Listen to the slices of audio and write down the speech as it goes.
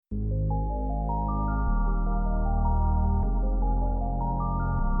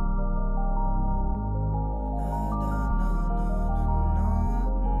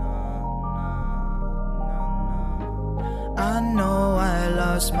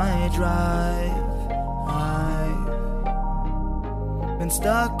lost my drive. I've been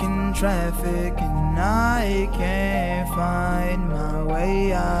stuck in traffic and I can't find my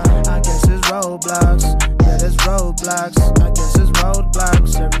way out. I guess it's roadblocks, yeah, there's roadblocks. I guess it's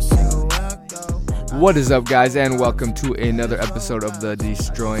roadblocks every single way I go. What is up, guys, and welcome to another episode of the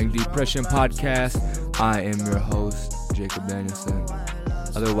Destroying Depression podcast. I am your host, Jacob Danielson,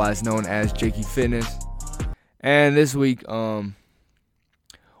 otherwise known as Jakey Fitness. And this week,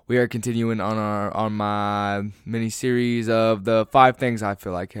 we are continuing on my mini series of the 5 things I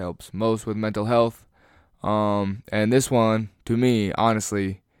feel like helps most with mental health. And this one, to me,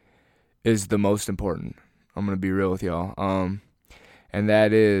 honestly, is the most important. I'm gonna be real with y'all. And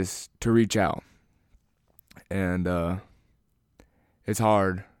that is to reach out. And it's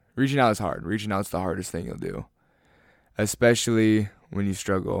hard. Reaching out is hard. Reaching out is the hardest thing you'll do, especially when you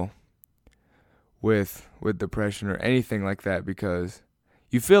struggle with depression or anything like that, because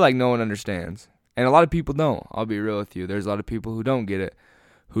you feel like no one understands. And a lot of people don't. I'll be real with you. There's a lot of people who don't get it,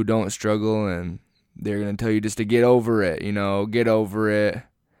 who don't struggle, and they're going to tell you just to get over it, get over it,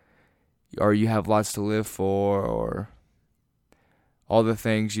 or you have lots to live for, or all the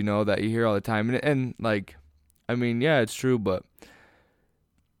things, that you hear all the time. And yeah, it's true, but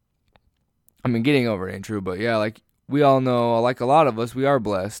getting over it ain't true, but yeah, we all know, like a lot of us, we are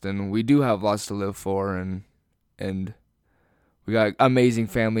blessed, and we do have lots to live for, and we got amazing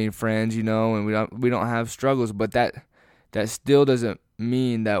family and friends, and we don't have struggles, but that still doesn't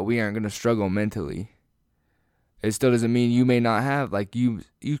mean that we aren't gonna struggle mentally. It still doesn't mean you may not have, you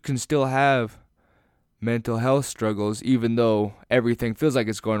can still have mental health struggles, even though everything feels like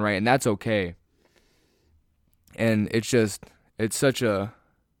it's going right, and that's okay. And it's such a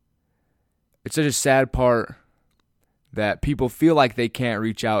sad part that people feel like they can't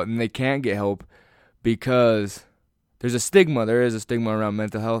reach out and they can't get help because there's a stigma. There is a stigma around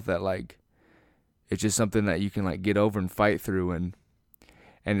mental health that it's just something that you can get over and fight through, and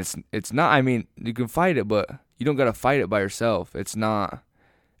it's not. You can fight it, but you don't gotta fight it by yourself. It's not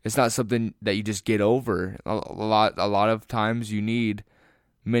something that you just get over. A lot of times you need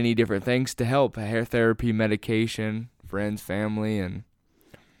many different things to help: hair therapy, medication, friends, family, and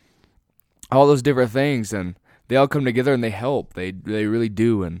all those different things, and they all come together and they help. They really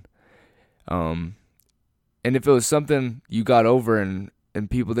do. And if it was something you got over and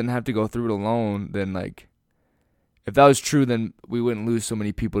people didn't have to go through it alone, then if that was true, then we wouldn't lose so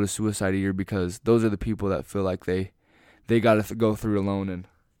many people to suicide a year, because those are the people that feel like they got to go through it alone.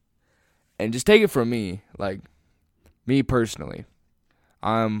 And just take it from me, me personally,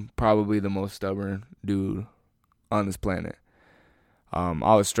 I'm probably the most stubborn dude on this planet. I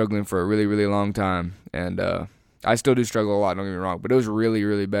was struggling for a really, really long time, and I still do struggle a lot, don't get me wrong, but it was really,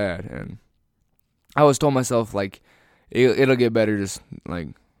 really bad, and I always told myself, it'll get better, just,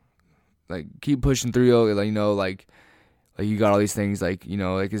 keep pushing through, you got all these things,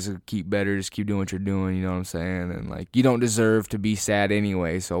 just keep better, just keep doing what you're doing, you know what I'm saying, and, you don't deserve to be sad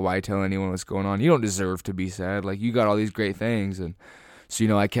anyway, so why tell anyone what's going on? You don't deserve to be sad, you got all these great things, and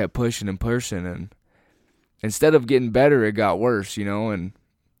so, I kept pushing, and instead of getting better, it got worse, and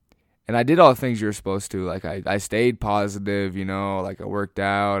I did all the things you're supposed to. I stayed positive, I worked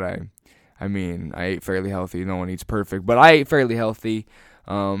out. I ate fairly healthy. No one eats perfect, but I ate fairly healthy.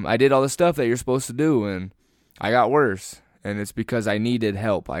 I did all the stuff that you're supposed to do, and I got worse. And it's because I needed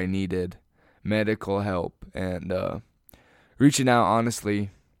help. I needed medical help. And reaching out, honestly,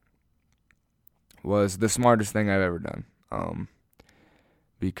 was the smartest thing I've ever done.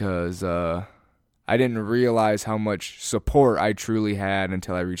 Because I didn't realize how much support I truly had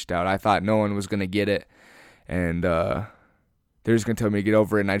until I reached out. I thought no one was going to get it, and they're just going to tell me to get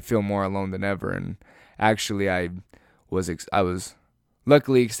over it, and I'd feel more alone than ever. And actually, I was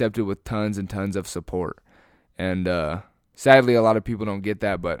luckily accepted with tons and tons of support. And sadly, a lot of people don't get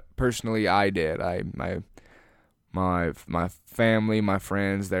that, but personally, I did. My family, my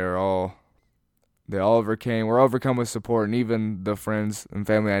friends, they all overcame. We're overcome with support, and even the friends and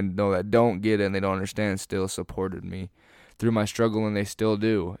family I know that don't get it and they don't understand still supported me through my struggle, and they still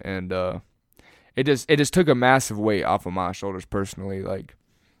do. And it just took a massive weight off of my shoulders personally,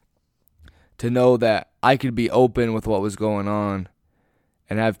 to know that I could be open with what was going on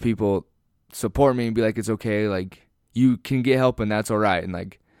and have people support me and be like, it's okay, you can get help and that's all right.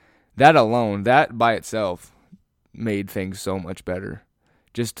 And that alone, that by itself made things so much better.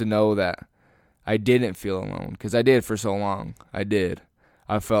 Just to know that I didn't feel alone, because I did for so long. I did.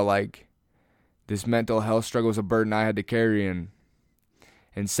 I felt like this mental health struggle was a burden I had to carry, and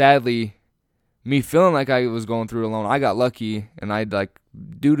sadly, me feeling like I was going through it alone, I got lucky, and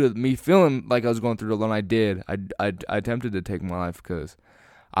due to me feeling like I was going through it alone, I did. I attempted to take my life because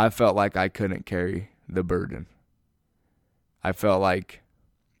I felt like I couldn't carry the burden. I felt like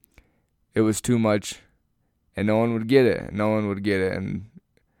it was too much and no one would get it.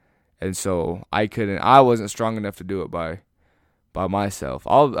 And so I wasn't strong enough to do it by myself.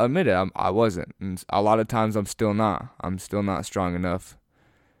 I'll admit it, I wasn't. And a lot of times I'm still not. I'm still not strong enough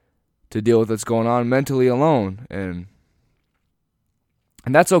to deal with what's going on mentally alone. And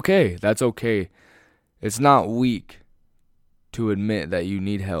that's okay. That's okay. It's not weak to admit that you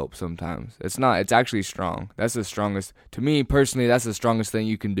need help sometimes. It's not. It's actually strong. That's the strongest. To me personally, that's the strongest thing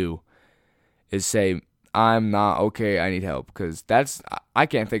you can do, is say, I'm not okay, I need help. Because I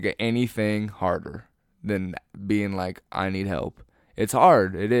can't think of anything harder than being like, I need help. It's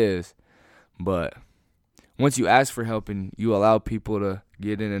hard. It is. But once you ask for help and you allow people to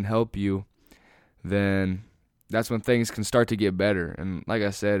get in and help you, then that's when things can start to get better. And like I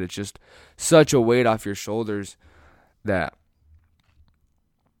said, it's just such a weight off your shoulders that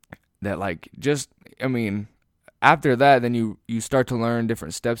after that, then you start to learn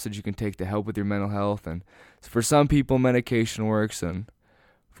different steps that you can take to help with your mental health. And for some people, medication works, and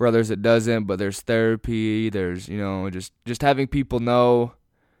for others it doesn't. But there's therapy. There's, just having people know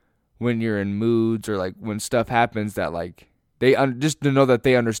when you're in moods or like when stuff happens that like just to know that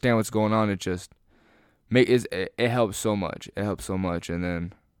they understand what's going on. It helps so much. It helps so much.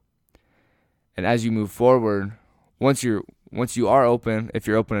 And as you move forward, once you are open, if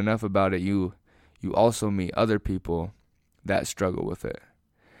you're open enough about it, you also meet other people that struggle with it.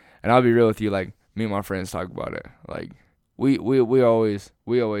 And I'll be real with you, like me and my friends talk about it. Like we always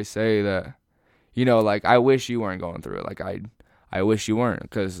say that, like I wish you weren't going through it. Like I wish you weren't,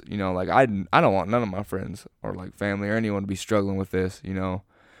 because like I don't want none of my friends or like family or anyone to be struggling with this,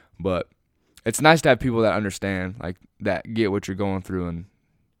 But it's nice to have people that understand, like that get what you're going through, and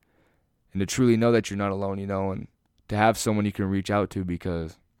to truly know that you're not alone, and to have someone you can reach out to,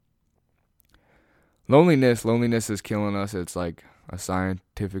 because loneliness is killing us. It's like a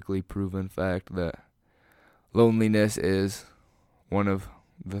scientifically proven fact that loneliness is one of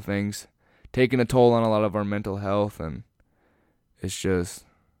the things taking a toll on a lot of our mental health. And it's just,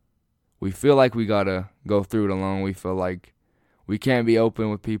 we feel like we gotta go through it alone. We feel like we can't be open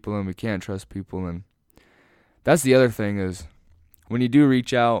with people and we can't trust people. And that's the other thing, is when you do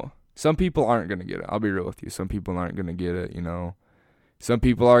reach out, some people aren't going to get it. I'll be real with you. Some people aren't going to get it, Some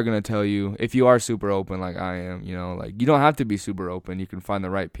people are going to tell you, if you are super open like I am, like you don't have to be super open. You can find the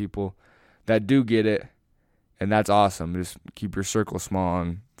right people that do get it, and that's awesome. Just keep your circle small.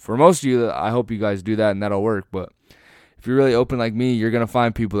 And for most of you, I hope you guys do that and that'll work. But if you're really open like me, you're going to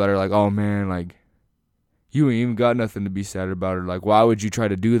find people that are like, oh man, like you ain't even got nothing to be sad about, or like, why would you try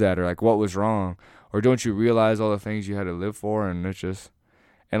to do that? Or like, what was wrong? Or don't you realize all the things you had to live for? And it's just,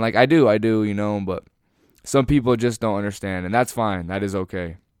 and like I do, but some people just don't understand, and that's fine. That is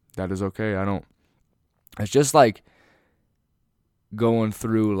okay. It's just like going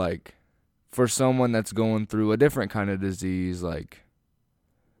through, like, for someone that's going through a different kind of disease, like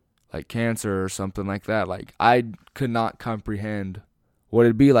cancer or something like that. Like, I could not comprehend what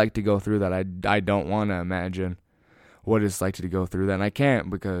it'd be like to go through that. I don't want to imagine what it's like to go through that, and I can't,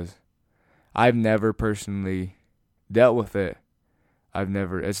 because I've never personally dealt with it.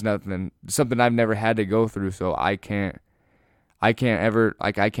 It's something I've never had to go through, so I can't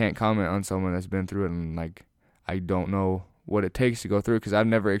comment on someone that's been through it, and like, I don't know what it takes to go through it, because I've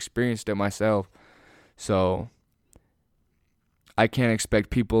never experienced it myself. So I can't expect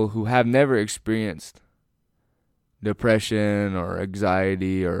people who have never experienced depression or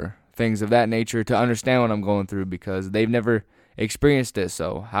anxiety or things of that nature to understand what I'm going through, because they've never experienced it.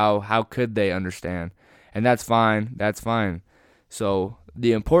 So how could they understand? And that's fine. So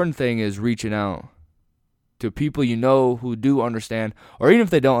the important thing is reaching out to people who do understand, or even if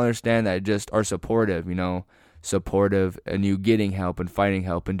they don't understand, that just are supportive, and you getting help and finding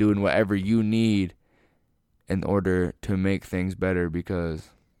help and doing whatever you need in order to make things better.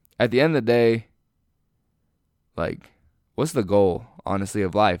 Because at the end of the day, like, what's the goal, honestly,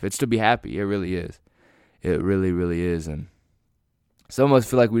 of life? It's to be happy. It really is. It really, really is. And some of us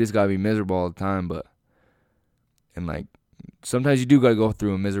feel like we just gotta be miserable all the time, and like, sometimes you do got to go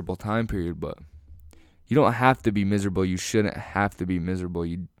through a miserable time period, but you don't have to be miserable. You shouldn't have to be miserable.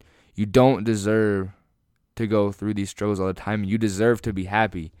 You don't deserve to go through these struggles all the time. You deserve to be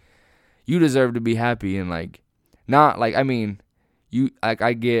happy. And like, not like, I mean,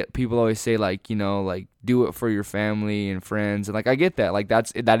 I get people always say like, like, do it for your family and friends. And like, I get that. Like,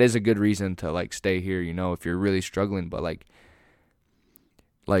 that is a good reason to like stay here, if you're really struggling. But like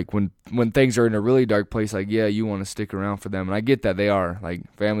when things are in a really dark place, like, yeah, you want to stick around for them. And I get that, they are like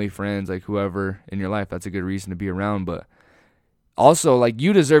family, friends, like whoever in your life, that's a good reason to be around. But also, like,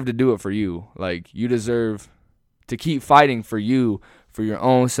 you deserve to do it for you. Like, you deserve to keep fighting for you, for your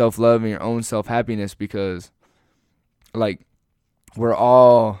own self-love and your own self-happiness, because, like, we're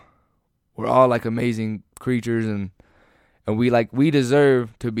all like amazing creatures, and we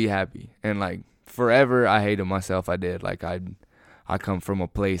deserve to be happy. And, like, forever I hated myself. I did. Like, I come from a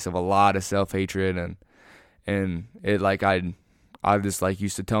place of a lot of self-hatred, and it, like, I just, like,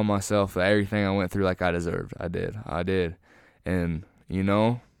 used to tell myself that everything I went through, like, I deserved. I did. And, you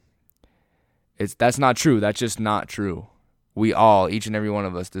know, that's not true. That's just not true. We all, each and every one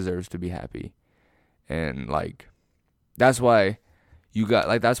of us, deserves to be happy. And, like, that's why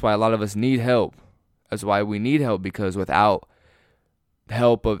that's why a lot of us need help. That's why we need help, because without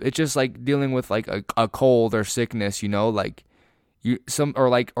help of, it's just like dealing with, like, a cold or sickness, you know, like, or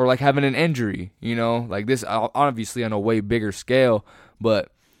like having an injury, you know, like this, obviously on a way bigger scale.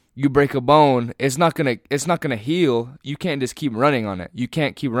 But you break a bone, it's not gonna heal. You can't just keep running on it. You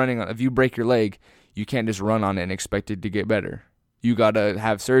can't keep running on it. If you break your leg, you can't just run on it and expect it to get better. You gotta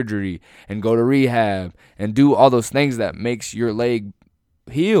have surgery and go to rehab and do all those things that makes your leg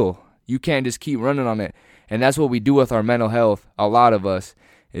heal. You can't just keep running on it. And that's what we do with our mental health. A lot of us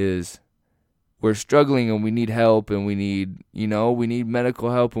is, we're struggling and we need help, and we need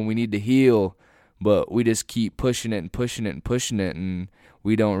medical help, and we need to heal, but we just keep pushing it, and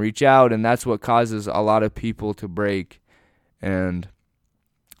we don't reach out, and that's what causes a lot of people to break, and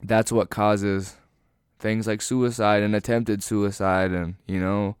that's what causes things like suicide and attempted suicide, and, you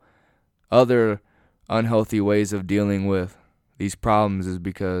know, other unhealthy ways of dealing with these problems, is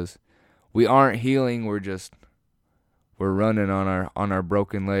because we aren't healing. We're running on our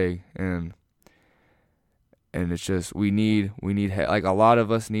broken leg, and it's just, we need like, a lot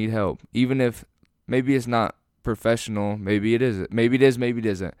of us need help, even if maybe it's not professional. Maybe it is, maybe it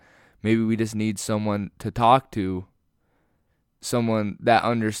isn't. Maybe we just need someone to talk to, someone that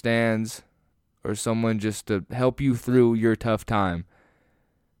understands, or someone just to help you through your tough time.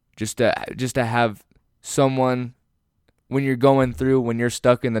 Just to have someone when you're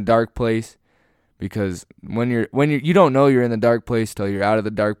stuck in the dark place, because when you don't know you're in the dark place till you're out of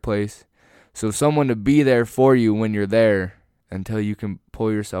the dark place. So someone to be there for you when you're there until you can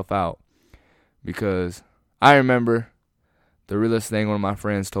pull yourself out. Because I remember the realest thing one of my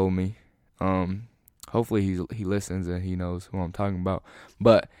friends told me. Hopefully he listens and he knows who I'm talking about.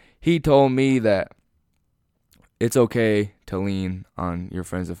 But he told me that it's okay to lean on your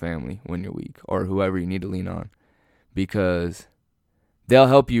friends and family when you're weak, or whoever you need to lean on, because they'll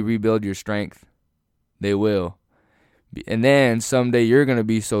help you rebuild your strength. They will. And then someday you're going to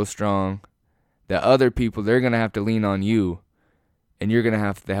be so strong that other people, they're going to have to lean on you, and you're going to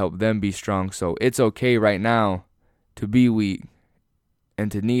have to help them be strong. So it's okay right now to be weak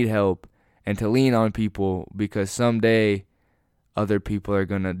and to need help and to lean on people, because someday other people are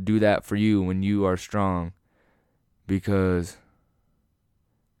going to do that for you when you are strong. Because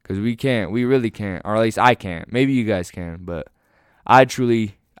we really can't, or at least I can't. Maybe you guys can, but I'd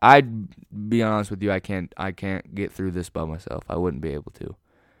be honest with you, I can't get through this by myself. I wouldn't be able to,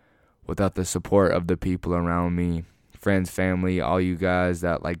 without the support of the people around me, friends, family, all you guys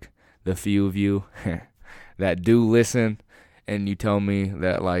that, like, the few of you that do listen, and you tell me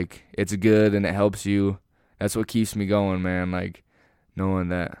that, like, it's good and it helps you. That's what keeps me going, man. Like, knowing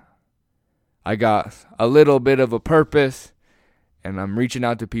that I got a little bit of a purpose, and I'm reaching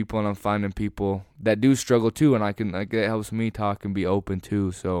out to people, and I'm finding people that do struggle too, and I can, like, it helps me talk and be open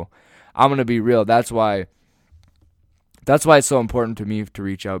too. So I'm gonna be real. That's why it's so important to me to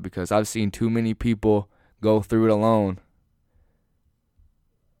reach out, because I've seen too many people go through it alone,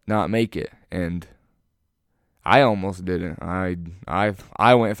 not make it, and I almost didn't.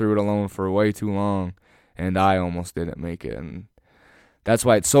 I went through it alone for way too long, and I almost didn't make it. And that's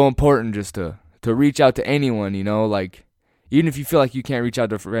why it's so important just to reach out to anyone, you know, like, even if you feel like you can't reach out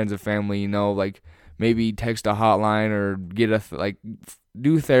to friends and family, you know, like, maybe text a hotline or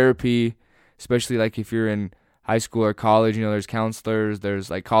do therapy, especially, like, if you're in high school or college, you know, there's counselors, there's,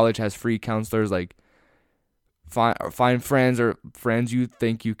 like, college has free counselors, like, find friends or friends you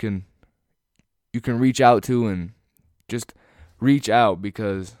think you can reach out to, and just reach out,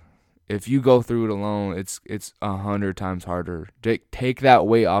 because if you go through it alone, it's 100 times harder. Take that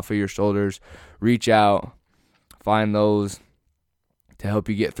weight off of your shoulders, reach out, find those to help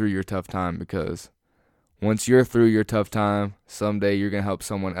you get through your tough time, because once you're through your tough time, someday you're going to help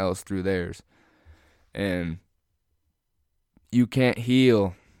someone else through theirs. And you can't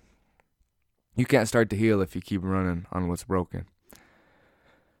heal. You can't start to heal if you keep running on what's broken.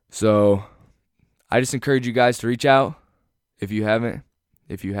 So I just encourage you guys to reach out if you haven't.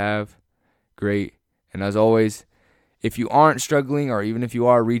 If you have, great. And as always, if you aren't struggling, or even if you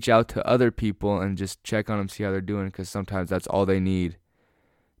are, reach out to other people and just check on them, see how they're doing, because sometimes that's all they need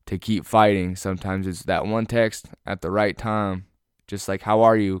to keep fighting. Sometimes it's that one text at the right time, just like "how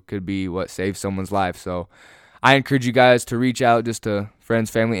are you" could be what saves someone's life. So I encourage you guys to reach out just to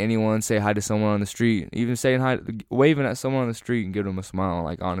friends, family, anyone. Say hi to someone on the street. Even saying hi, waving at someone on the street and give them a smile,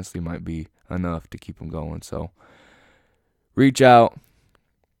 like, honestly might be enough to keep them going. So reach out,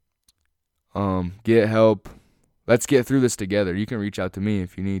 get help. Let's get through this together. You can reach out to me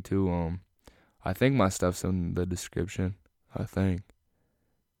if you need to. I think my stuff's in the description, I think.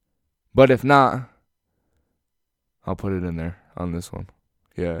 But if not, I'll put it in there on this one.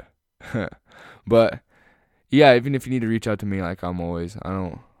 Yeah. But yeah, even if you need to reach out to me, like, I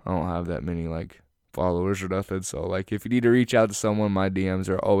don't have that many like followers or nothing. So like, if you need to reach out to someone, my DMs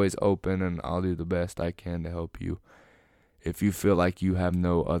are always open, and I'll do the best I can to help you if you feel like you have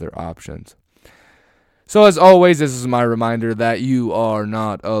no other options. So as always, this is my reminder that you are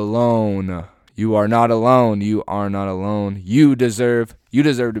not alone. You are not alone. You are not alone. You deserve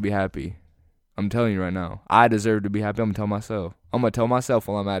to be happy. I'm telling you right now. I deserve to be happy. I'm going to tell myself. I'm going to tell myself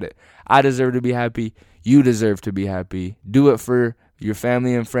while I'm at it. I deserve to be happy. You deserve to be happy. Do it for your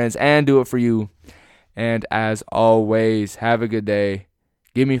family and friends, and do it for you. And as always, have a good day.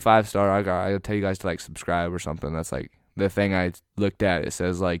 Give me 5-star. I'll tell you guys to like subscribe or something. That's like the thing I looked at. It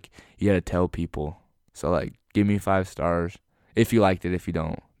says like you got to tell people. So like, give me 5 stars. If you liked it. If you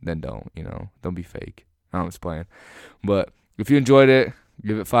don't, then don't. Don't be fake. I'm just playing. But if you enjoyed it,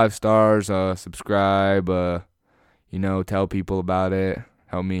 give it 5 stars. Subscribe. Tell people about it.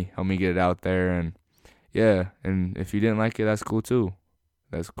 Help me get it out there. And yeah. And if you didn't like it, that's cool too.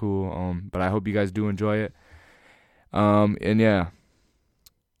 That's cool. But I hope you guys do enjoy it. And yeah,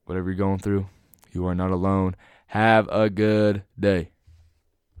 whatever you're going through, you are not alone. Have a good day.